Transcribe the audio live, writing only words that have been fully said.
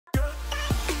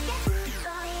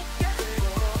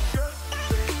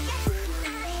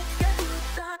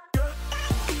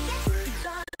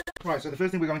Right, so the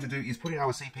first thing we're going to do is put in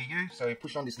our CPU. So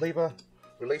push on this lever,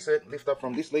 release it, lift up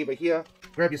from this lever here,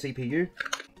 grab your CPU,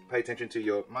 pay attention to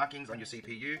your markings on your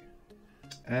CPU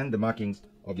and the markings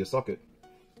of your socket.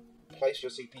 Place your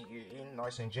CPU in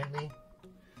nice and gently,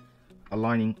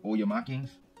 aligning all your markings,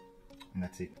 and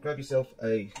that's it. Grab yourself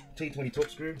a T20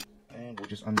 Torx screw and we'll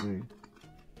just undo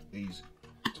these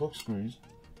Torx screws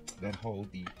that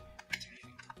hold the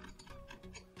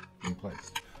in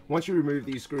place. Once you remove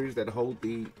these screws that hold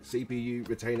the CPU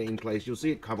retainer in place, you'll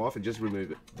see it come off, and just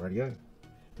remove it. Rightio.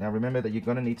 Now remember that you're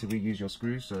going to need to reuse your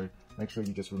screws, so make sure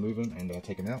you just remove them and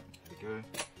take them out. There we go.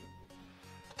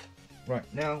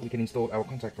 Right, now we can install our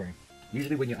contact frame.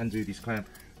 Usually when you undo this clamp,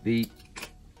 the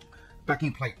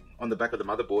backing plate on the back of the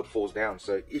motherboard falls down.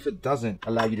 So if it doesn't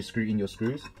allow you to screw in your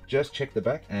screws, just check the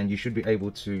back and you should be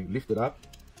able to lift it up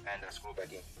and screw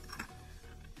back in.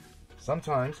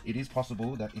 Sometimes it is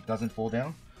possible that it doesn't fall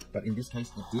down, but in this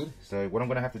case it did. So what I'm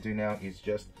going to have to do now is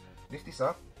just lift this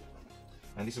up,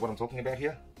 and this is what I'm talking about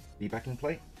here, the backing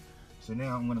plate. So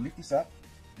now I'm going to lift this up,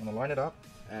 I'm going to line it up,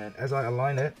 and as I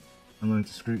align it, I'm going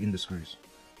to screw in the screws.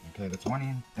 Okay, that's one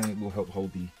in, and it will help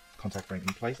hold the contact frame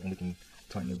in place, and we can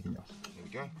tighten everything else. There we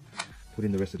go. Put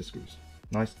in the rest of the screws.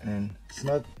 Nice and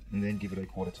snug, and then give it a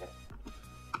quarter tap.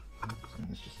 So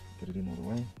let's just get it in all the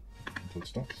way until it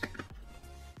stops.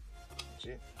 That's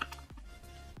it.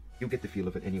 You'll get the feel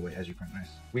of it anyway as you progress.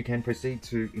 We can proceed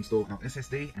to install our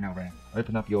SSD and our RAM.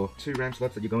 Open up your 2 RAM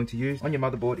slots that you're going to use. On your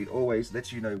motherboard, it always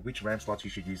lets you know which RAM slots you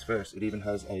should use first. It even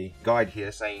has a guide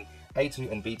here saying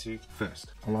A2 and B2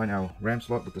 first. Align our RAM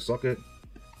slot with the socket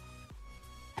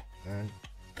and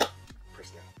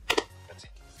press down. That's it.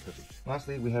 Perfect.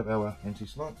 Lastly, we have our M2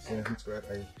 slot. So let's grab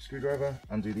a screwdriver,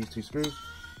 undo these 2 screws,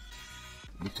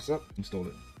 lift this up, install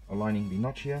it. Aligning the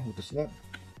notch here with the slot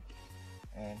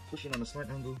and push it on a slight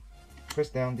angle. Press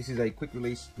down. This is a quick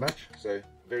release latch, so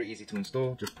very easy to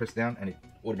install. Just press down and it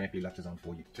automatically latches on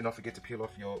for you. Do not forget to peel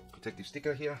off your protective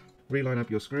sticker here, reline up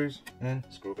your screws and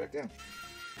screw it back down.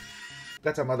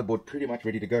 That's our motherboard pretty much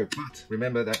ready to go. But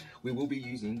remember that we will be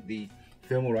using the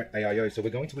thermalright AIO, so we're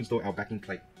going to install our backing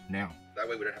plate now. That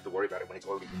way we don't have to worry about it when it's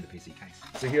already in the PC case.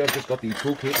 So here I've just got the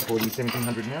toolkit for the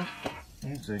 1700 mount.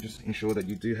 And so just ensure that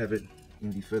you do have it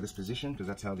in the furthest position, because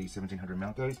that's how the 1700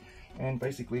 mount goes, and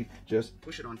basically just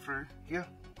push it on through here.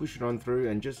 Push it on through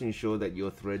and just ensure that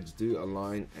your threads do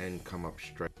align and come up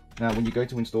straight. Now when you go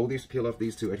to install this, peel off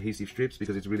these 2 adhesive strips,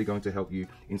 because it's really going to help you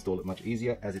install it much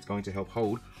easier, as it's going to help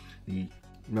hold the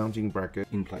mounting bracket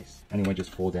in place and it won't just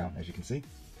fall down, as you can see.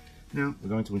 Now we're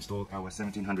going to install our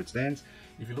 1700 stands.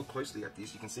 If you look closely at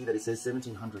this, you can see that it says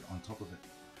 1700 on top of it.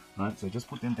 Right, so just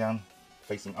put them down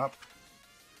facing up.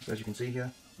 So as you can see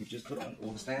here, we've just put on all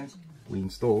the stands. We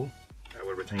install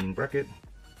our retaining bracket.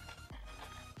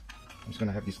 I'm just going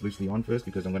to have this loosely on first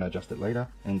because I'm going to adjust it later,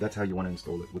 and that's how you want to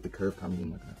install it, with the curve coming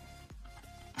in like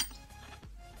that.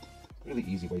 Really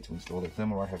easy way to install it.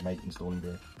 Thermalright have made installing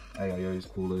their AIOs,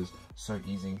 coolers so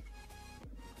easy.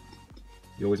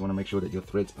 You always want to make sure that your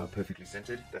threads are perfectly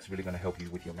centered. That's really going to help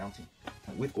you with your mounting.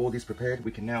 With all this prepared,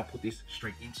 we can now put this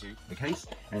straight into the case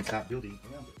and start building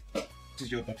around it. This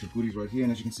is your box of goodies right here,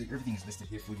 and as you can see, everything is listed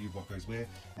here for you, what goes where,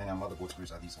 and our motherboard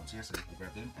screws are these ones here, so you can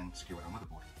grab them and secure our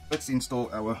motherboard. Let's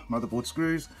install our motherboard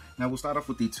screws. Now we'll start off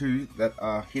with the 2 that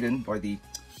are hidden by the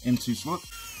M2 slot.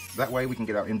 That way we can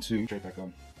get our M2 straight back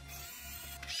on.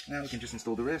 Now we can just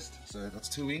install the rest. So that's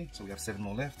 2 in, so we have 7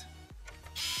 more left.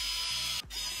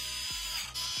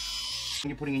 When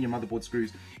you're putting in your motherboard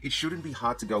screws, it shouldn't be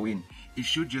hard to go in. It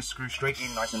should just screw straight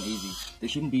in nice and easy. There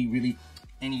shouldn't be really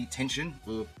any tension,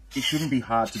 or it shouldn't be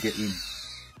hard to get in.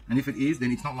 And if it is,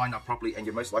 then it's not lined up properly and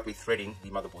you're most likely threading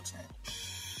the motherboard stand.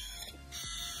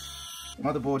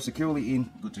 Motherboard securely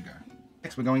in, good to go.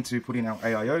 Next we're going to put in our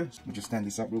AIO. We'll just stand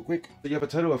this up real quick. So you have a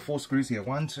total of 4 screws here,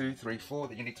 1, 2, 3, 4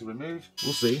 that you need to remove.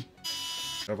 We'll see.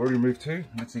 I've already removed 2.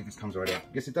 Let's see if this comes right out.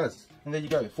 Yes, it does. And there you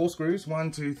go, 4 screws,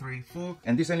 1, 2, 3, 4.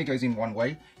 And this only goes in one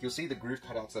way. You'll see the groove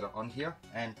cutouts that are on here,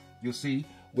 and you'll see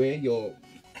where your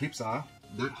clips are.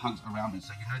 That hugs around it,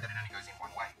 so you know that it only goes in one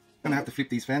way. I'm gonna have to flip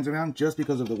these fans around just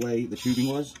because of the way the tubing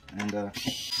was, and it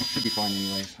should be fine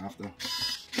anyways after.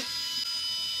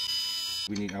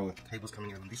 We need our cables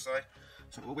coming out on this side,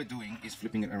 so all we're doing is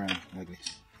flipping it around like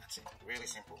this. That's it, really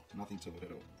simple, nothing to it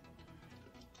at all.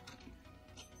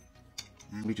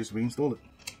 And we just reinstall it,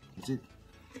 that's it.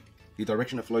 The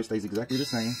direction of flow stays exactly the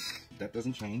same, that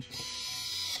doesn't change.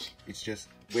 It's just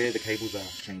where the cables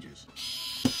are changes.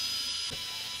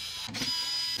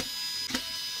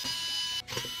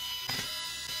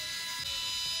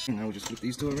 And now we'll just flip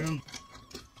these 2 around,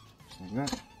 just like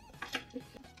that.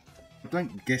 But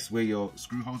don't guess where your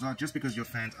screw holes are. Just because your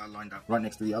fans are lined up right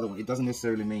next to the other one, it doesn't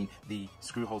necessarily mean the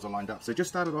screw holes are lined up. So just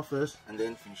start it off first and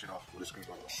then finish it off with a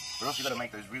screwdriver. Or else you've got to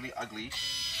make those really ugly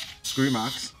screw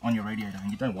marks on your radiator,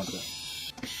 and you don't want that.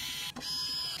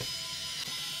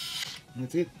 And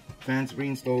that's it. Fans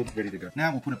reinstalled, ready to go.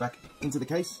 Now we'll put it back into the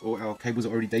case, or our cables are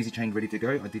already daisy chained, ready to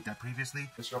go. I did that previously.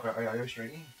 Let's drop our AIO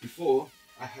straight in. Before,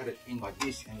 I had it in like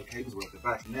this and the cables were at the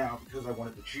back. Now, because I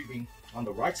wanted the tubing on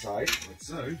the right side, like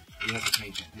so, we have to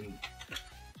change it.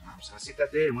 So I sit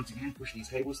that there and once again push these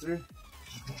cables through.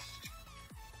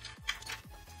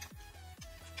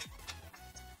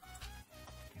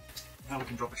 Now we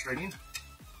can drop it straight in.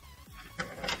 There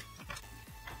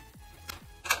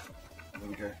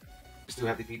we go. We still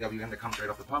have the PWM that comes straight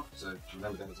off the pump, so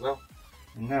remember that as well.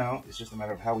 And now it's just a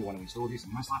matter of how we want to install this,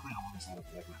 and most likely I want to install it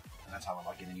directly, and that's how I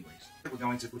like it anyways. We're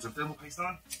going to put some thermal paste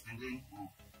on, and then we'll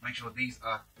make sure this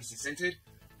is centered,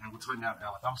 and we'll tighten out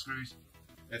our thumb screws,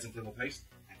 add some thermal paste,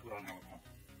 and put on our pump.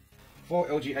 For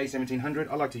LG A1700,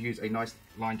 I like to use a nice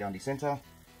line down the center,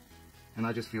 and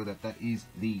I just feel that that is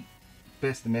the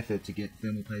best method to get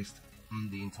thermal paste on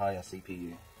the entire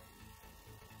CPU.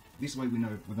 This way we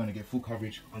know we're going to get full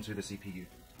coverage onto the CPU.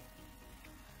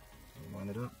 So line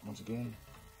it up once again,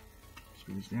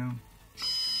 screw this down,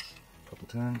 couple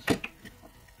turns.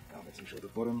 Now let's ensure the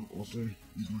bottom also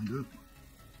is lined up.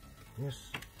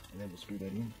 Yes, and then we'll screw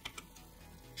that in.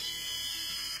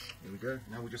 There we go.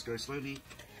 Now we'll just go slowly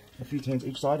a few turns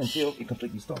each side until it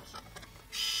completely stops.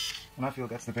 And I feel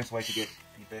that's the best way to get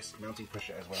the best mounting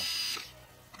pressure as well.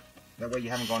 That way you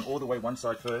haven't gone all the way one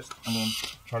side first and then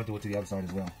try to do it to the other side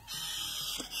as well.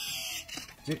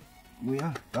 That's it. We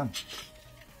are done.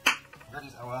 That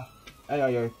is our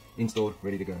AIO installed,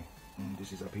 ready to go. And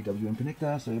this is our PWM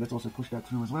connector, so let's also push that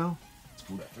through as well. Let's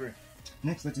pull that through.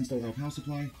 Next, let's install our power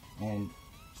supply and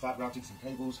start routing some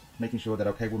cables, making sure that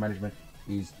our cable management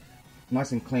is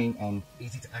nice and clean and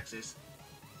easy to access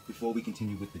before we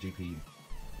continue with the GPU.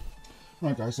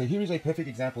 Right guys, so here is a perfect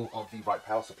example of the right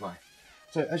power supply.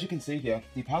 So as you can see here,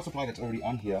 the power supply that's already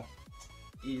on here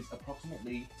is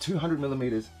approximately 200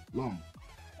 millimeters long.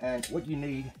 And what you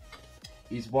need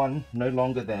is one no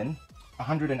longer than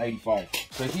 185.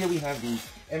 So here we have the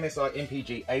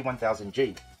MSI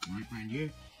A1000G, right, brand new.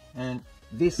 And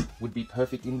this would be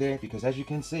perfect in there because as you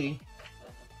can see,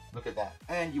 look at that.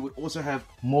 And you would also have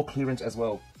more clearance as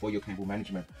well for your cable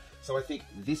management. So I think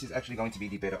this is actually going to be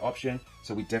the better option.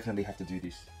 So we definitely have to do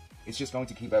this. It's just going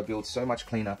to keep our build so much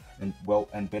cleaner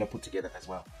and better put together as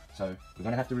well. So we're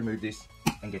going to have to remove this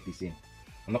and get this in.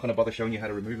 I'm not going to bother showing you how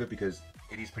to remove it because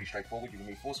it is pretty straightforward. You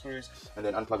remove 4 screws and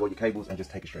then unplug all your cables and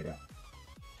just take it straight out.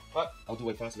 But I'll do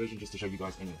a fast version just to show you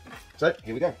guys anyway. So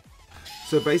here we go.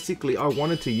 So basically I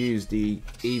wanted to use the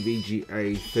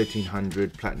EVGA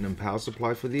 1300 platinum power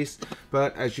supply for this,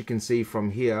 but as you can see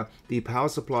from here, the power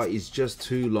supply is just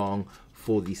too long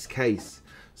for this case.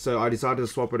 So I decided to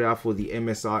swap it out for the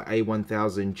MSI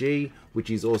A1000G, which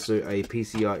is also a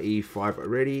pcie-fab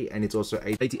ready, and it's also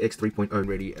a ATX 3.0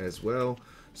 ready as well.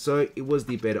 So it was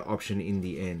the better option in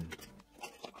the end.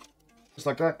 Just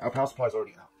like that, our power supply is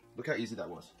already out. Look how easy that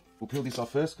was. We'll peel this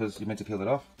off first because you're meant to peel it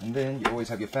off. And then you always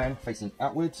have your fan facing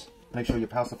outwards. Make sure your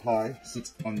power supply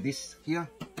sits on this here.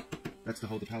 That's to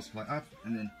hold the power supply up.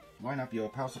 And then line up your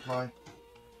power supply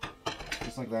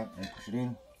just like that and push it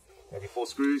in. Have your 4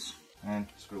 screws and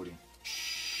screw it in.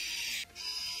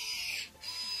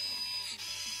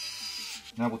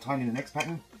 Now we'll tighten the next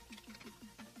pattern.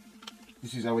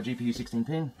 This is our GPU 16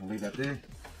 pin. I'll leave that there.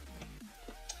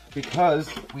 Because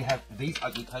we have these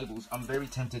ugly cables, I'm very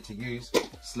tempted to use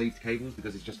sleeved cables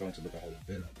because it's just going to look a whole lot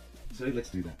better. So let's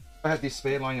do that. I have this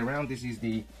spare lying around. This is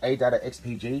the adata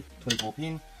XPG 24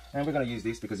 pin, and we're going to use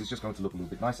this because it's just going to look a little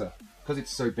bit nicer. Because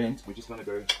it's so bent, we're just going to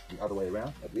go the other way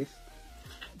around like this.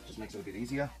 It just makes it a bit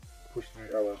easier. Push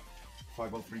through our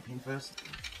 503 pin first.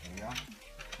 There we are.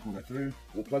 Pull that through.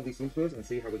 We'll plug this in first and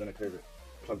see how we're going to curve it.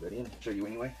 Plug that in, show you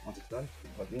anyway, once it's done.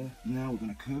 Plug in. Now we're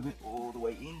going to curve it all the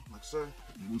way in, like so.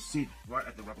 It will sit right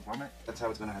at the rubber grommet. That's how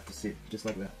it's going to have to sit, just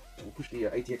like that. We'll push the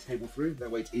ATX cable through,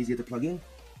 that way it's easier to plug in.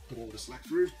 Put all the slack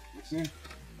through, like so.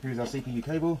 Here's our CPU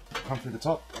cable, come through the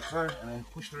top, like so, and then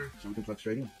push through so we can plug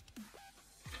straight in.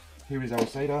 Here is our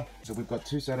SATA. So we've got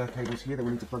 2 SATA cables here that we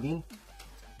need to plug in.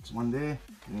 There's one there,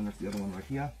 and then that's the other one right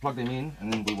here. Plug them in,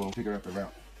 and then we will figure out the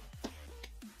route.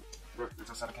 Right,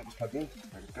 there's our SATA cables plugged in,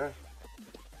 ready to go.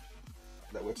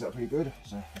 That works out pretty good,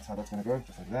 so that's how that's going to go,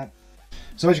 just like that.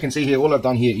 So as you can see here, all I've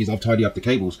done here is I've tidied up the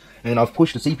cables, and I've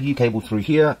pushed the CPU cable through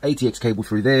here, ATX cable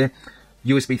through there,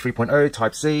 USB 3.0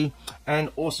 Type C, and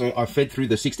also I've fed through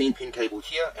the 16 pin cable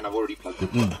here, and I've already plugged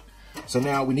it in. So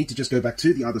now we need to just go back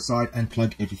to the other side and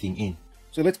plug everything in.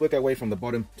 So let's work our way from the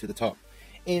bottom to the top.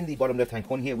 In the bottom left hand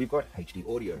corner here, we've got HD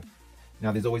audio.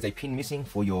 Now there's always a pin missing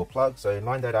for your plug, so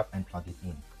line that up and plug it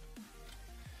in.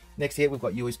 Next here, we've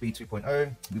got USB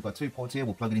 2.0. We've got 2 ports here.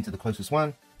 We'll plug it into the closest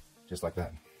one, just like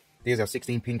that. There's our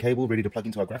 16-pin cable ready to plug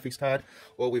into our graphics card.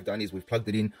 All we've done is we've plugged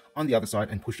it in on the other side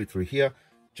and pushed it through here,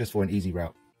 just for an easy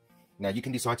route. Now you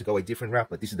can decide to go a different route,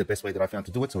 but this is the best way that I found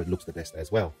to do it, so it looks the best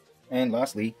as well. And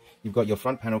lastly, you've got your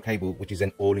front panel cable, which is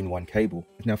an all-in-one cable.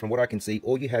 Now from what I can see,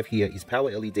 all you have here is power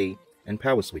LED and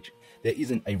power switch. There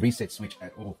isn't a reset switch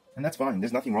at all, and that's fine.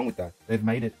 There's nothing wrong with that. They've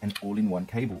made it an all-in-one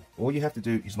cable. All you have to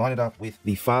do is line it up with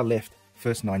the far left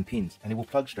first 9 pins, and it will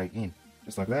plug straight in,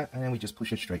 just like that, and then we just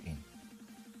push it straight in.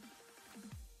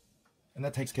 And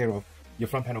that takes care of your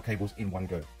front panel cables in one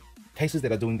go. Cases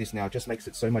that are doing this now just makes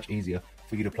it so much easier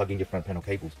for you to plug in your front panel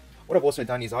cables. What I've also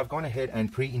done is I've gone ahead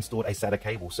and pre-installed a SATA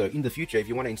cable. So in the future, if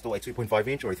you want to install a 2.5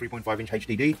 inch or a 3.5 inch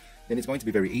HDD, then it's going to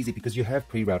be very easy because you have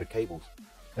pre-routed cables.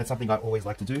 That's something I always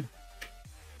like to do.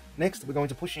 Next, we're going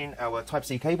to push in our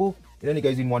Type-C cable. It only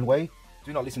goes in one way.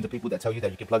 Do not listen to people that tell you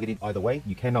that you can plug it in either way.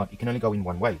 You cannot. You can only go in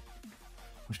one way.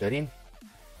 Push that in.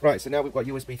 Right, so now we've got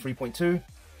USB 3.2.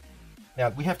 Now,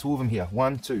 we have 2 of them here.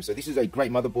 1, 2. So this is a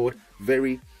great motherboard.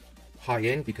 Very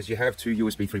high-end because you have 2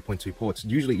 USB 3.2 ports.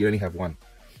 Usually, you only have 1.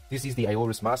 This is the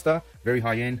Aorus Master. Very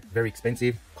high-end, very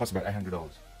expensive. Costs about $800.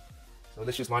 So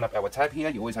let's just line up our tab here.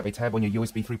 You always have a tab on your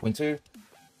USB 3.2.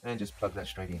 And just plug that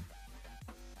straight in.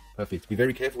 Perfect. Be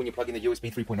very careful when you plug in the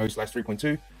USB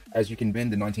 3.0/3.2, as you can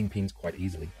bend the 19 pins quite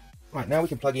easily. Right, now we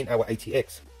can plug in our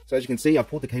ATX. So as you can see, I've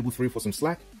pulled the cable through for some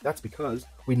slack. That's because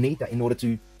we need that in order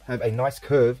to have a nice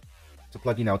curve to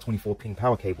plug in our 24-pin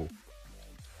power cable.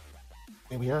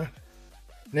 There we are.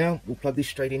 Now we'll plug this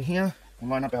straight in here.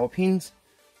 We'll line up our pins,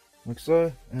 like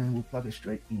so, and we'll plug it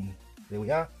straight in. There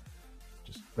we are.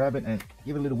 Just grab it and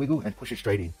give it a little wiggle and push it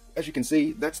straight in. As you can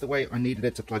see, that's the way I needed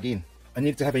it to plug in. I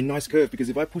need it to have a nice curve because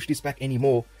if I push this back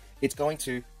anymore, it's going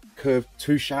to curve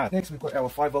too sharp. Next, we've got our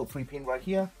 5V 3 pin right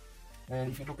here.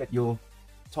 And if you look at your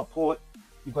top port,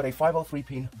 you've got a 5V 3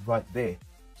 pin right there.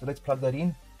 So let's plug that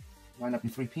in, line up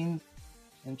your 3 pins,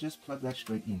 and just plug that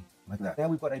straight in, like that. Now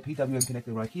we've got a PWM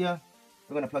connector right here.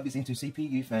 We're going to plug this into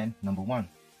CPU fan number 1.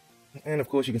 And of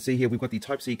course, you can see here, we've got the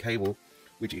Type-C cable,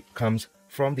 which it comes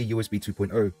from the USB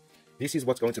 2.0. This is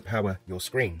what's going to power your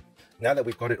screen. Now that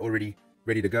we've got it already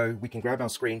ready to go, we can grab our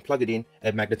screen, plug it in,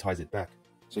 and magnetize it back.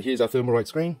 So here's our thermalright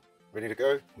screen, ready to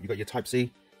go. You've got your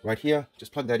Type-C right here.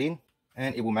 Just plug that in,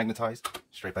 and it will magnetize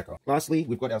straight back on. Lastly,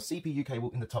 we've got our CPU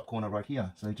cable in the top corner right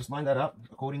here. So just line that up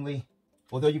accordingly.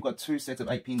 Although you've got 2 sets of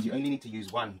 8 pins, you only need to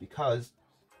use 1 because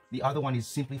the other one is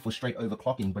simply for straight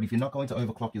overclocking. But if you're not going to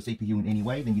overclock your CPU in any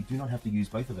way, then you do not have to use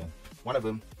both of them. One of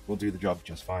them will do the job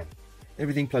just fine.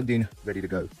 Everything plugged in, ready to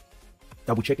go.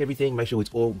 Double check everything, make sure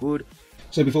it's all good.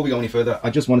 So before we go any further,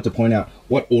 I just wanted to point out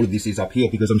what all of this is up here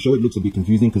because I'm sure it looks a bit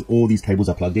confusing because all these cables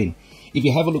are plugged in. If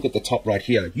you have a look at the top right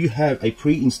here, you have a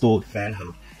pre-installed fan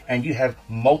hub and you have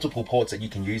multiple ports that you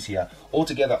can use here.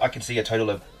 Altogether, I can see a total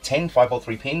of 10 5V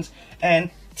 3 pins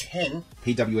and 10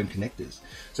 PWM connectors.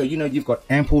 So you know you've got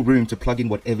ample room to plug in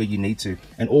whatever you need to.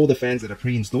 And all the fans that are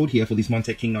pre-installed here for this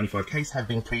montech King 95 case have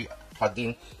been plugged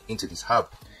in into this hub.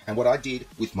 And what I did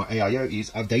with my AIO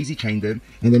is I've daisy chained them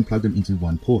and then plugged them into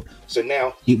 1 port. So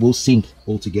now it will sync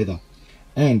all together.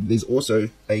 And there's also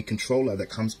a controller that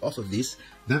comes off of this.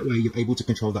 That way you're able to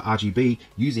control the RGB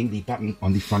using the button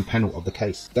on the front panel of the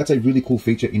case. That's a really cool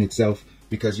feature in itself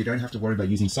because you don't have to worry about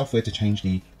using software to change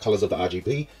the colors of the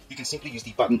RGB. You can simply use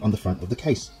the button on the front of the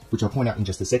case, which I'll point out in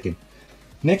just a second.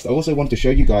 Next, I also want to show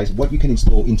you guys what you can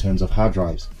install in terms of hard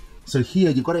drives. So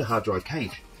here you've got a hard drive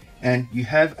cage. And you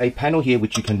have a panel here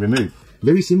which you can remove.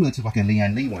 Very similar to like a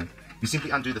Lian Li one. You simply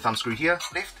undo the thumb screw here,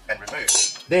 lift and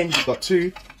remove. Then you've got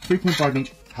 2 3.5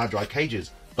 inch hard drive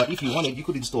cages. But if you wanted, you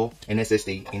could install an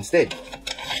SSD instead.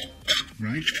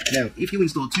 Right? Now, if you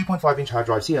install 2.5 inch hard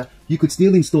drives here, you could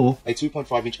still install a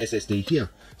 2.5 inch SSD here.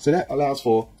 So that allows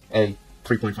for a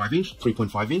 3.5 inch,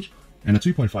 3.5 inch, and a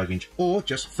 2.5 inch, or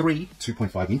just 3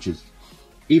 2.5 inches.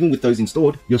 Even with those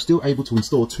installed, you're still able to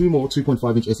install 2 more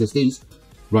 2.5 inch SSDs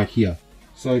right here.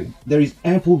 So there is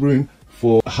ample room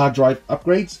for hard drive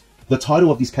upgrades. The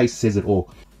title of this case says it all.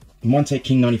 montech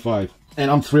King 95. And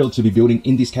I'm thrilled to be building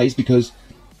in this case because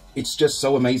it's just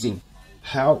so amazing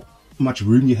how much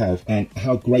room you have and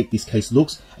how great this case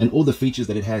looks and all the features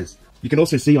that it has. You can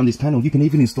also see on this panel, you can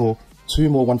even install 2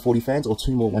 more 140 fans or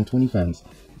 2 more 120 fans.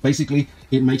 Basically,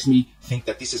 it makes me think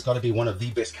that this has got to be one of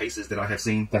the best cases that I have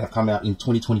seen that have come out in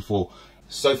 2024.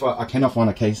 So far, I cannot find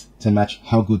a case to match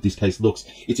how good this case looks.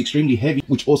 It's extremely heavy,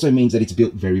 which also means that it's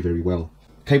built very, very well.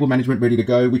 Cable management ready to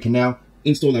go. We can now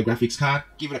install our graphics card,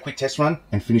 give it a quick test run,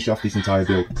 and finish off this entire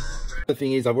build. The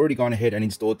thing is, I've already gone ahead and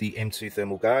installed the M2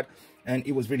 thermal guard, and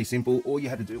it was really simple. All you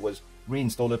had to do was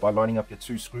reinstall it by lining up your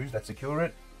 2 screws that secure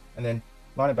it, and then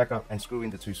line it back up and screw in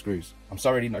the 2 screws. I'm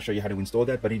sorry I did not show you how to install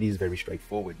that, but it is very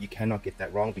straightforward. You cannot get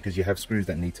that wrong because you have screws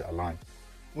that need to align.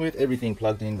 With everything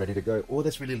plugged in, ready to go, all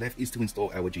that's really left is to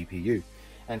install our GPU.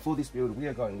 And for this build, we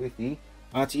are going with the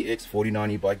RTX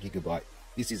 4090 by Gigabyte.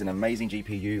 This is an amazing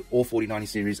GPU. All 4090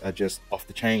 series are just off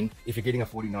the chain. If you're getting a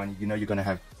 4090, you know you're going to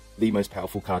have the most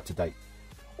powerful card to date.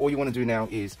 All you want to do now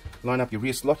is line up your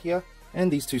rear slot here and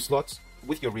these 2 slots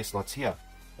with your rear slots here.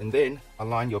 And then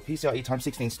align your PCIe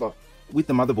x16 slot with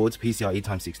the motherboard's PCIe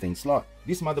x16 slot.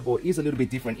 This motherboard is a little bit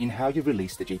different in how you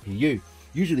release the GPU.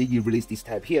 Usually you release this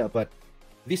tab here, but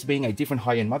this being a different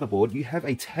high-end motherboard, you have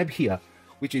a tab here,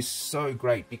 which is so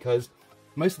great because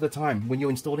most of the time when you're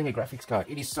installing a graphics card,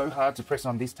 it is so hard to press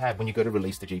on this tab when you go to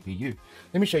release the GPU.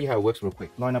 Let me show you how it works real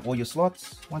quick. Line up all your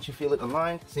slots. Once you feel it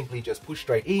aligned, simply just push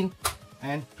straight in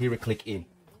and hear it click in.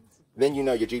 Then you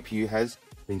know your GPU has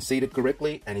been seated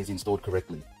correctly and is installed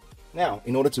correctly. Now,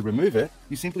 in order to remove it,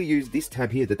 you simply use this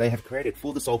tab here that they have created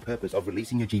for the sole purpose of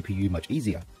releasing your GPU much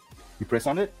easier. You press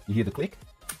on it, you hear the click,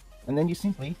 and then you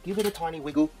simply give it a tiny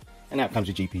wiggle, and out comes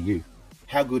your GPU.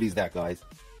 How good is that, guys?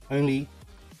 Only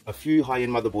a few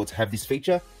high-end motherboards have this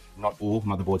feature. Not all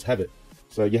motherboards have it.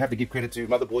 So you have to give credit to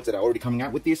motherboards that are already coming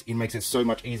out with this. It makes it so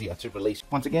much easier to release.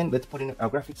 Once again, let's put in our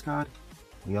graphics card.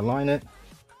 We align it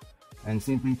and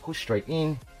simply push straight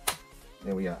in.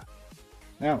 There we are.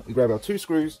 Now we grab our 2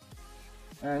 screws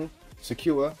and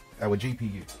secure our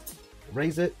GPU.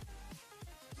 Raise it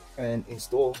and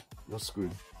install your screw.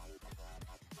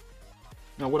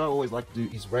 Now what I always like to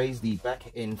do is raise the back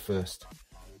end first,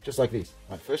 just like this.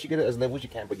 Right, first you get it as level as you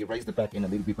can, but you raise the back end a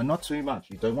little bit, but not too much.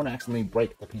 You don't want to accidentally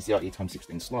break the PCIe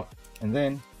x16 slot. And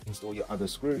then install your other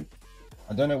screw.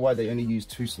 I don't know why they only use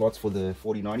 2 slots for the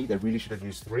 4090. They really should have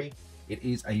used 3. It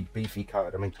is a beefy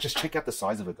card. I mean, just check out the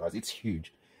size of it, guys. It's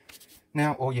huge.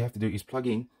 Now all you have to do is plug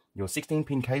in your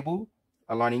 16-pin cable,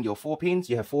 aligning your 4 pins.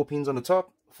 You have 4 pins on the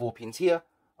top, 4 pins here.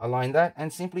 Align that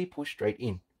and simply push straight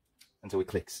in until it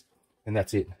clicks. And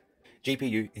that's it.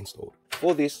 GPU installed.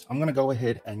 For this, I'm going to go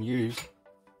ahead and use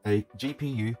a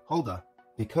GPU holder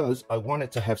because I want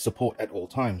it to have support at all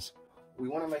times. We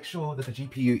want to make sure that the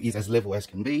GPU is as level as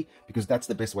can be because that's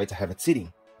the best way to have it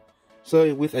sitting.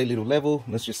 So with a little level,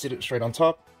 let's just sit it straight on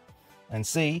top and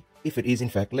see if it is in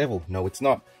fact level. No, it's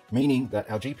not, meaning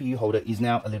that our GPU holder is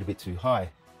now a little bit too high.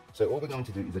 So all we're going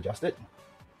to do is adjust it,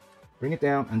 bring it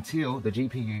down until the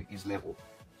GPU is level.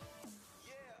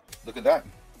 Look at that.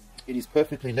 It is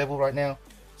perfectly level right now.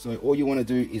 So all you want to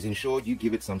do is ensure you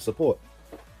give it some support.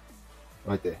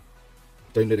 Right there.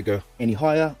 Don't let it go any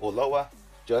higher or lower.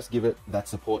 Just give it that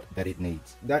support that it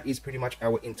needs. That is pretty much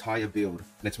our entire build.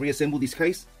 Let's reassemble this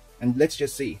case and let's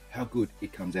just see how good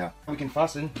it comes out. We can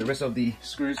fasten the rest of the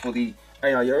screws for the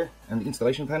AIO and the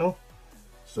installation panel.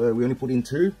 So we only put in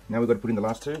 2. Now we've got to put in the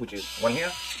last 2, which is one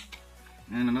here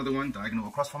and another one diagonal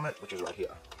across from it, which is right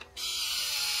here.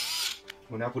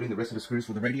 We'll now put in the rest of the screws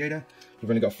for the radiator. We've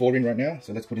only got 4 in right now,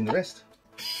 so let's put in the rest.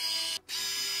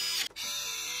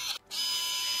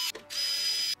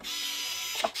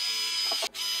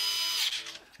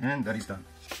 And that is done.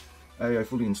 AIO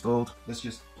fully installed. Let's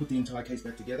just put the entire case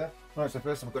back together. Alright, so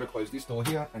first I've got to close this door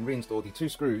here and reinstall the 2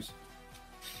 screws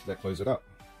that close it up.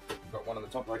 You've got one on the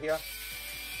top right here,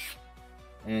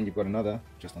 and you've got another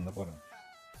just on the bottom.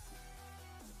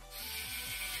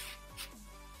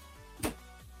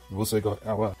 We've also got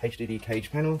our HDD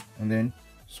cage panel, and then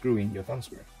screw in your thumb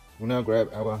screw. We'll now grab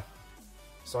our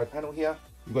side panel here.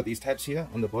 We've got these tabs here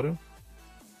on the bottom.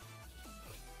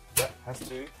 That has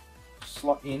to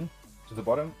slot in to the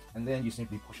bottom, and then you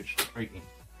simply push it straight in.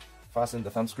 Fasten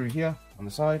the thumb screw here on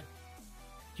the side.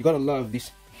 You gotta love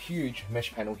this huge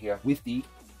mesh panel here with the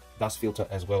dust filter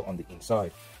as well on the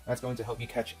inside. That's going to help you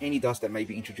catch any dust that may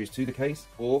be introduced to the case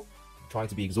or trying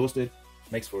to be exhausted.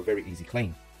 Makes for a very easy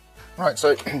clean. Alright,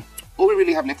 so all we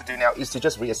really have left to do now is to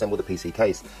just reassemble the PC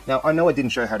case. Now, I know I didn't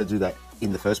show how to do that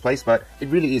in the first place, but it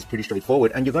really is pretty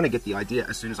straightforward, and you're going to get the idea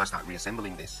as soon as I start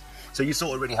reassembling this. So you saw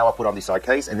already how I put on the side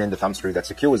case and then the thumb screw that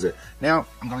secures it. Now,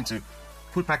 I'm going to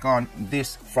put back on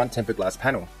this front tempered glass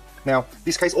panel. Now,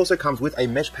 this case also comes with a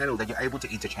mesh panel that you're able to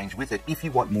interchange with it if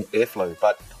you want more airflow,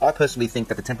 but I personally think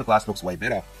that the tempered glass looks way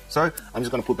better. So I'm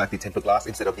just going to put back the tempered glass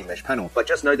instead of the mesh panel, but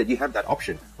just know that you have that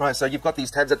option. Right, so you've got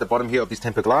these tabs at the bottom here of this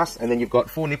tempered glass, and then you've got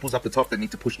 4 nipples up the top that need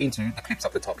to push into the clips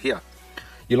up the top here.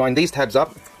 You line these tabs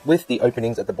up with the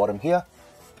openings at the bottom here,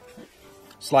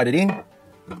 slide it in,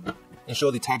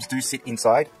 ensure the tabs do sit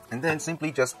inside, and then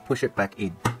simply just push it back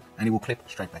in, and it will clip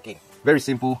straight back in. Very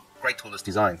simple, great toolless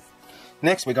design.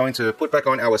 Next, we're going to put back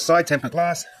on our side tempered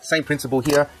glass. Same principle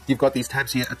here. You've got these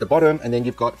tabs here at the bottom, and then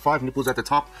you've got 5 nipples at the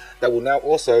top that will now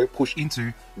also push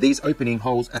into these opening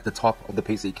holes at the top of the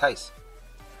PC case.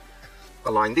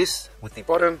 Align this with the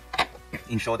bottom,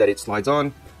 ensure that it slides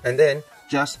on, and then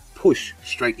just push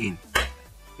straight in.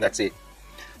 That's it.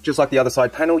 Just like the other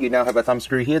side panel, you now have a thumb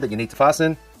screw here that you need to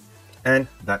fasten, and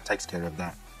that takes care of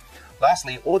that.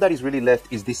 Lastly, all that is really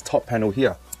left is this top panel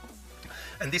here.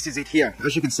 And this is it here.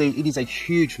 As you can see, it is a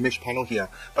huge mesh panel here.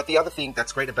 But the other thing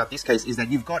that's great about this case is that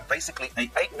you've got basically an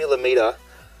 8mm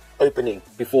opening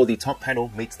before the top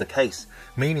panel meets the case.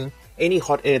 Meaning, any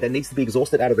hot air that needs to be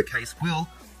exhausted out of the case will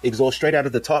exhaust straight out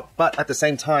of the top. But at the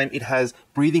same time, it has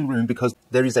breathing room because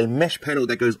there is a mesh panel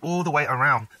that goes all the way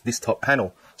around this top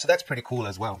panel. So that's pretty cool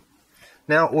as well.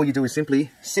 Now, all you do is simply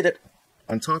sit it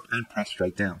on top and press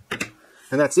straight down.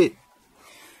 And that's it.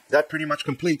 That pretty much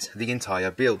completes the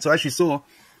entire build. So as you saw,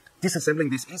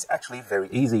 disassembling this is actually very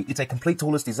easy. It's a complete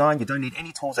toolless design. You don't need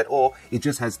any tools at all. It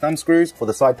just has thumb screws for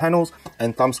the side panels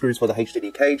and thumb screws for the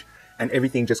HDD cage, and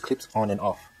everything just clips on and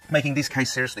off, making this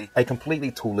case seriously a completely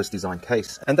toolless design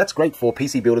case. And that's great for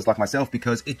PC builders like myself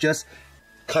because it just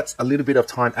cuts a little bit of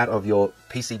time out of your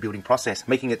PC building process,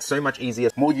 making it so much easier,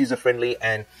 more user-friendly,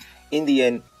 and in the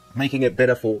end, making it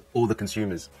better for all the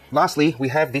consumers. Lastly, we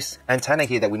have this antenna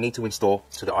here that we need to install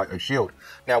to the I/O shield.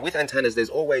 Now with antennas, there's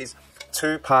always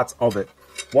 2 parts of it.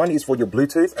 One is for your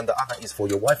Bluetooth and the other is for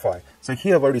your Wi-Fi. So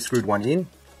here I've already screwed one in,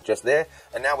 just there.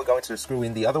 And now we're going to screw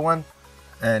in the other one.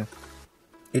 And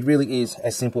it really is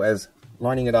as simple as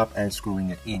lining it up and screwing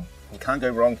it in. You can't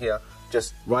go wrong here.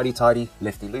 Just righty-tighty,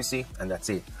 lefty-loosey, and that's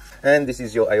it. And this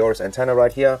is your aorus antenna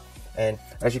right here. And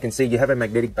as you can see, you have a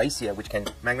magnetic base here which can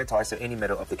magnetize to any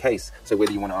metal of the case. So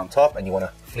whether you want it on top and you want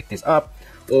to flick this up,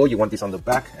 or you want this on the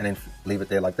back and then leave it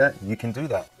there like that, you can do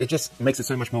that. It just makes it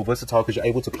so much more versatile because you're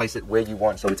able to place it where you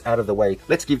want, so it's out of the way.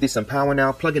 Let's give this some power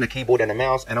now, plug in a keyboard and a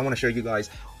mouse, and I want to show you guys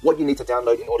what you need to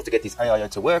download in order to get this AIO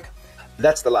to work.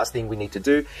 That's the last thing we need to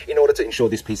do in order to ensure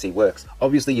this PC works.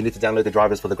 Obviously, you need to download the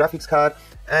drivers for the graphics card,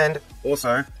 and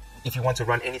also, if you want to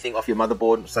run anything off your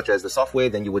motherboard, such as the software,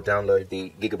 then you would download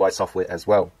the Gigabyte software as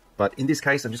well. But in this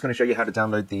case, I'm just going to show you how to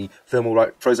download the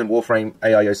thermalright frozen warframe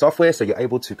AIO software, so you're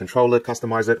able to control it,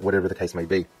 customize it, whatever the case may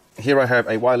be. Here I have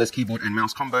a wireless keyboard and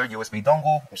mouse combo USB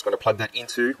dongle. I'm just going to plug that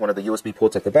into one of the USB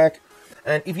ports at the back.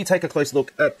 And if you take a close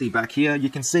look at the back here, you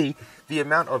can see the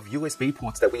amount of USB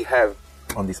ports that we have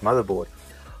on this motherboard.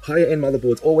 Higher end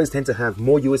motherboards always tend to have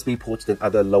more USB ports than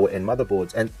other lower end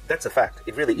motherboards, and that's a fact.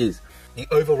 It really is. The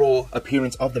overall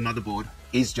appearance of the motherboard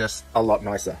is just a lot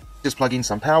nicer. Just plug in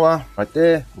some power right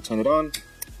there. We'll turn it on.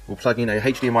 We'll plug in a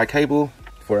HDMI cable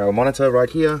for our monitor right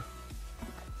here.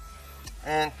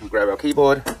 And we'll grab our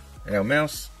keyboard and our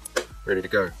mouse, ready to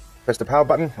go. Press the power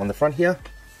button on the front here.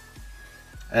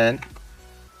 And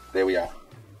there we are.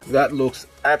 That looks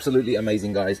absolutely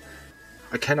amazing, guys.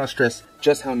 I cannot stress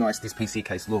just how nice this PC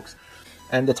case looks.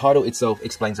 And the title itself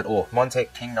explains it all.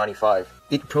 Montech King 95.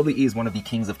 It probably is one of the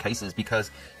kings of cases because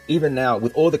even now,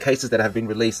 with all the cases that have been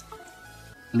released,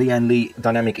 Li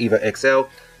Dynamic Evo XL,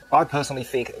 I personally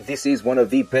think this is one of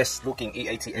the best looking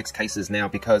e-atx cases now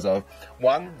because of,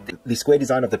 one, the square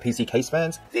design of the PC case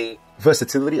fans, the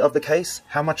versatility of the case,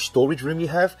 how much storage room you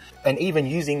have, and even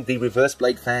using the reverse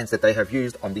blade fans that they have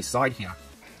used on this side here.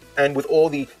 And with all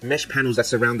the mesh panels that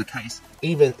surround the case,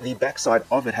 even the backside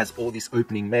of it has all this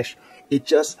opening mesh. It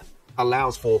just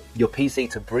allows for your PC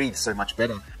to breathe so much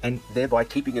better and thereby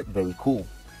keeping it very cool.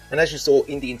 And as you saw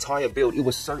in the entire build, it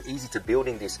was so easy to build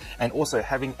in this, and also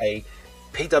having a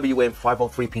PWM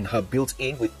 503 pin hub built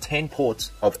in with 10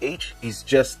 ports of each is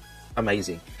just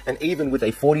amazing. And even with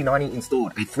a 4090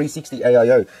 installed, a 360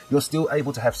 AIO, you're still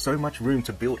able to have so much room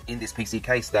to build in this PC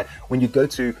case that when you go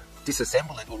to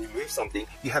disassemble it or remove something,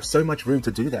 you have so much room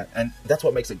to do that, and that's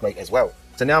what makes it great as well.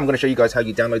 So now I'm going to show you guys how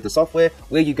you download the software,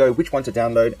 where you go, which one to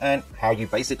download, and how you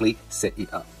basically set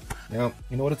it up. Now,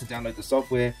 in order to download the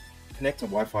software, connect to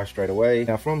Wi-Fi straight away.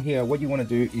 Now from here, what you want to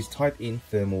do is type in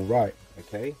thermalright,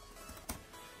 okay?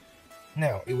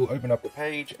 Now, it will open up the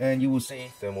page and you will see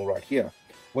thermalright here.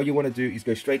 What you want to do is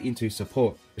go straight into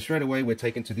support. Straight away, we're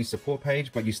taken to this support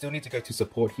page, but you still need to go to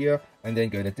support here and then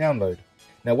go to download.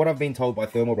 Now, what I've been told by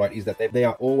thermalright is that they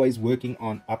are always working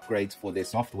on upgrades for their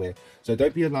software. So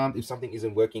don't be alarmed if something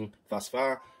isn't working thus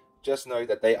far. Just know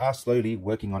that they are slowly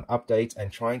working on updates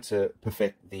and trying to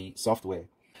perfect the software.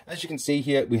 As you can see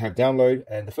here, we have download,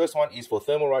 and the first one is for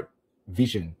thermalright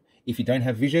Vision. If you don't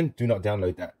have Vision, do not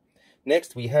download that.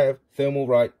 Next, we have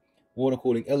thermalright water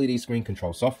cooling LED screen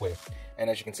control software. And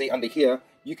as you can see under here,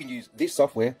 you can use this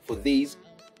software for these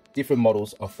different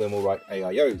models of thermalright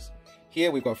AIOs. Here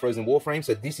we've got frozen warframe,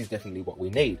 so this is definitely what we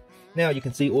need. Now you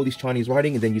can see all this Chinese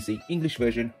writing, and then you see English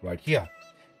version right here.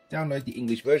 Download the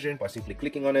English version by simply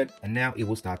clicking on it, and now it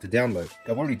will start to download.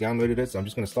 I've already downloaded it, so I'm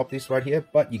just going to stop this right here,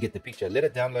 but you get the picture. Let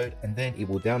it download, and then it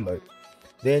will download.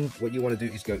 Then what you want to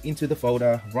do is go into the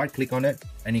folder, right click on it,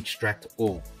 and extract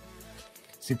all.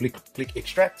 Simply click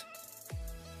extract.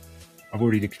 I've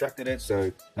already extracted it, so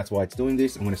that's why it's doing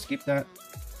this. I'm going to skip that,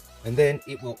 and then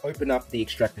it will open up the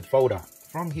extracted folder.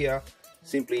 From here,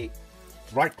 simply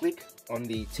right click on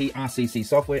the TRCC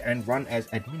software and run as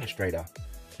administrator.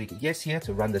 Click yes here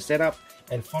to run the setup,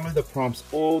 and follow the prompts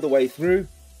all the way through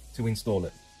to install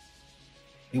it.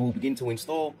 It will begin to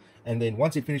install, and then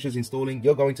once it finishes installing,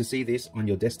 you're going to see this on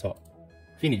your desktop.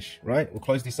 Finish, right? We'll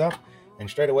close this up, and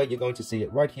straight away you're going to see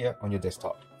it right here on your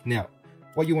desktop. Now,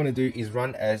 what you want to do is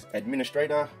run as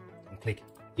administrator and click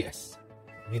yes.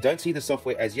 You don't see the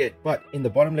software as yet, but in the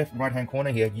bottom left right hand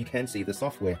corner here, you can see the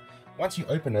software. Once you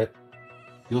open it,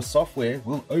 your software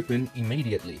will open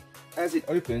immediately. As it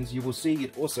opens, you will see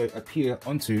it also appear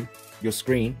onto your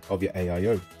screen of your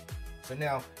AIO. So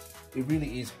now, it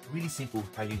really is really simple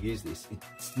how you use this.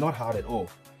 It's not hard at all.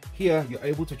 Here, you're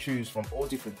able to choose from all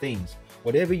different themes.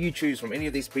 Whatever you choose from any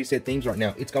of these preset themes right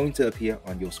now, it's going to appear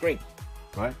on your screen,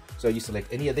 right? So you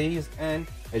select any of these, and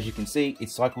as you can see, it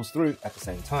cycles through at the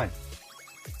same time.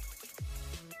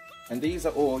 And these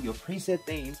are all your preset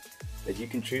themes that you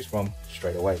can choose from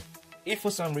straight away. If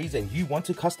for some reason you want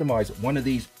to customize one of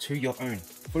these to your own,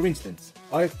 for instance,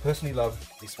 I personally love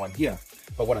this one here,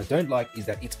 but what I don't like is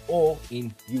that it's all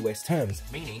in US terms,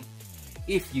 meaning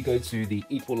if you go to the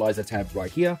equalizer tab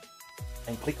right here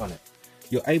and click on it,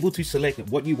 you're able to select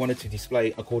what you want it to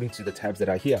display according to the tabs that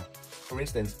are here. For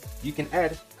instance, you can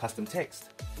add custom text.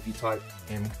 If you type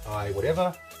MI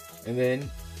whatever, and then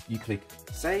you click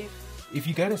save. If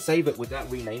you go to save it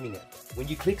without renaming it, when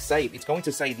you click save, it's going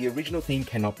to say the original theme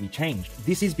cannot be changed.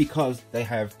 This is because they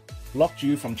have blocked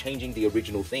you from changing the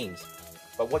original themes.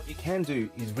 But what you can do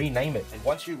is rename it, and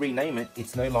once you rename it,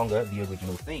 it's no longer the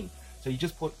original theme. So you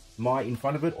just put my in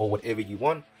front of it or whatever you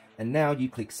want, and now you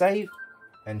click save,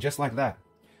 and just like that,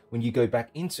 when you go back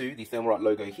into the thermalright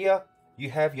logo here,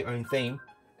 you have your own theme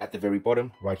at the very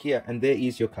bottom right here, and there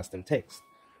is your custom text.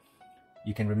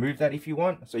 You can remove that if you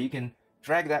want, so you can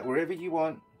drag that wherever you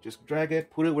want, just drag it,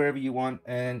 put it wherever you want,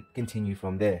 and continue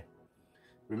from there.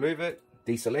 Remove it,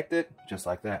 deselect it, just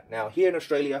like that. Now here in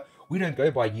Australia, we don't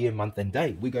go by year, month, and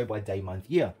day. We go by day, month,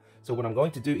 year. So what I'm going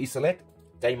to do is select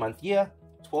day, month, year,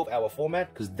 12-hour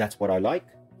format, because that's what I like.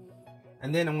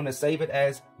 And then I'm going to save it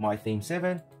as my theme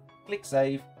 7, click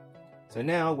save. So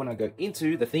now when I go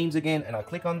into the themes again and I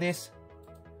click on this,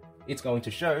 it's going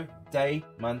to show day,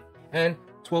 month, and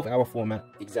 12-hour format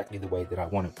exactly the way that I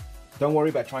want it. Don't worry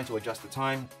about trying to adjust the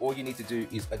time. All you need to do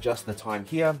is adjust the time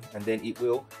here, and then it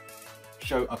will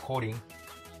show according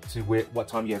to what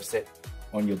time you have set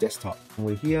on your desktop. And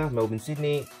we're here, Melbourne,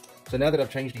 Sydney. So now that I've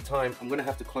changed the time, I'm going to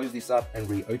have to close this up and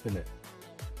reopen it.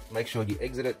 Make sure you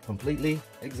exit it completely,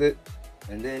 exit,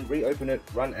 and then reopen it,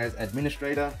 run as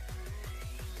administrator.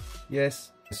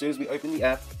 Yes, as soon as we open the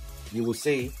app, you will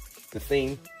see the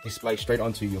theme display straight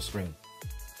onto your screen.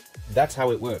 That's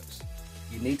how it works.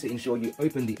 You need to ensure you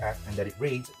open the app and that it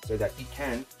reads so that it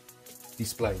can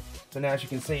display. So now as you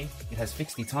can see, it has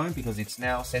fixed the time because it's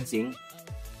now sensing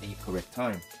the correct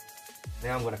time.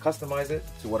 Now I'm going to customize it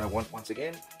to what I want once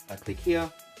again. I click here,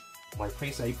 my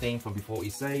pre-save theme from before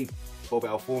is saved,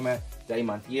 12-hour format, day,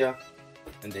 month, year,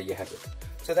 and there you have it.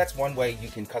 So that's one way you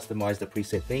can customize the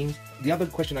preset themes. The other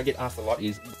question I get asked a lot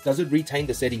is, does it retain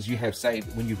the settings you have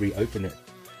saved when you reopen it?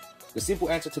 The simple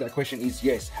answer to that question is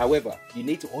yes. However, you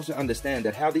need to also understand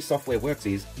that how this software works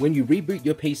is when you reboot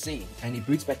your PC and it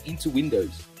boots back into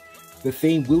Windows, the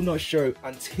theme will not show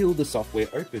until the software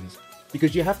opens,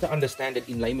 because you have to understand it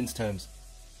in layman's terms.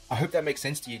 I hope that makes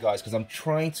sense to you guys, because I'm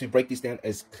trying to break this down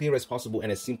as clear as possible and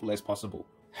as simple as possible.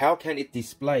 How can it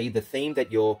display the theme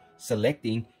that you're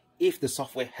selecting if the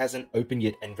software hasn't opened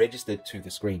yet and registered to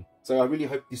the screen? So I really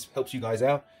hope this helps you guys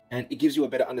out and it gives you a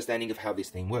better understanding of how this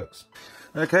thing works.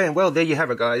 Okay, and well, there you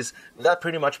have it, guys. That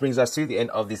pretty much brings us to the end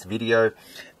of this video.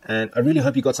 And I really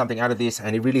hope you got something out of this,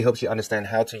 and it really helps you understand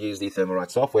how to use the thermalright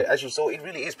software. As you saw, it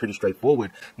really is pretty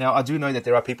straightforward. Now, I do know that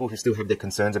there are people who still have their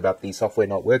concerns about the software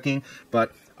not working,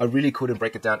 but I really couldn't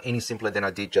break it down any simpler than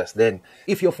I did just then.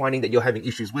 If you're finding that you're having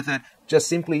issues with it, just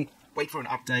simply wait for an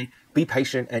update, be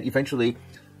patient, and eventually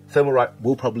thermalright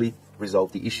will probably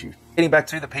resolve the issue. Getting back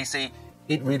to the PC,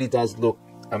 it really does look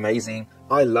amazing.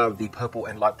 I love the purple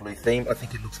and light blue theme. I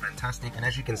think it looks fantastic, and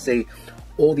as you can see,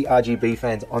 all the RGB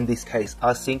fans on this case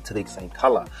are synced to the same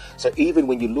color. So even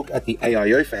when you look at the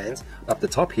AIO fans up the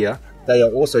top here, they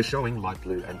are also showing light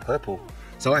blue and purple.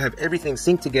 So I have everything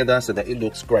synced together so that it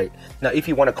looks great. Now, if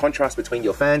you want a contrast between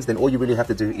your fans, then all you really have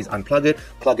to do is unplug it,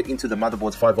 plug it into the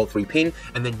motherboard's 5V 3 pin,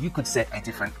 and then you could set a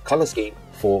different color scheme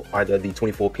for either the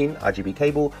 24-pin RGB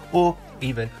cable or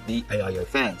even the AIO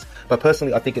fans. But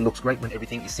personally, I think it looks great when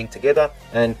everything is synced together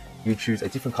and you choose a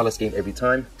different color scheme every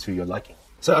time to your liking.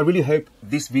 So I really hope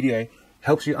this video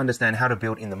helps you understand how to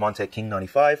build in the Montech King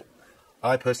 95.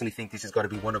 I personally think this has got to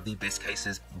be one of the best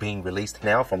cases being released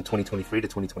now from 2023 to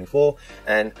 2024.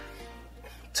 And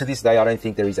to this day, I don't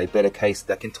think there is a better case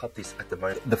that can top this at the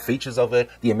moment. The features of it,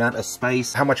 the amount of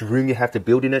space, how much room you have to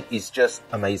build in it is just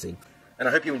amazing. And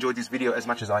I hope you enjoyed this video as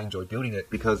much as I enjoyed building it,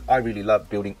 because I really love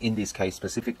building in this case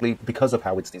specifically because of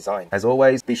how it's designed. As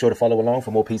always, be sure to follow along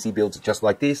for more PC builds just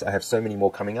like this. I have so many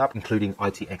more coming up, including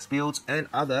eatx builds and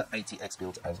other ATX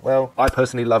builds as well. I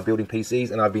personally love building PCs,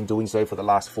 and I've been doing so for the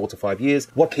last 4 to 5 years.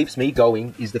 What keeps me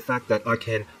going is the fact that I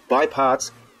can buy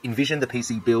parts, envision the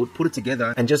PC build, put it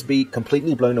together, and just be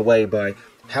completely blown away by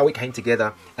how it came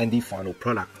together and the final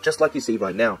product, just like you see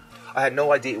right now. I had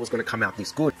no idea it was going to come out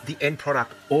this good. The end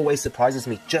product always surprises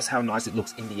me just how nice it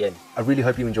looks in the end. I really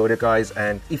hope you enjoyed it, guys,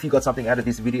 and if you got something out of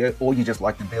this video or you just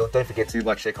like the build, don't forget to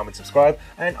like, share, comment, subscribe,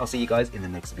 and I'll see you guys in the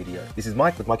next video. This is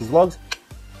Mike with Mikey's Vlogs,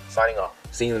 signing off.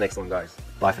 See you in the next one, guys.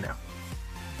 Bye for now.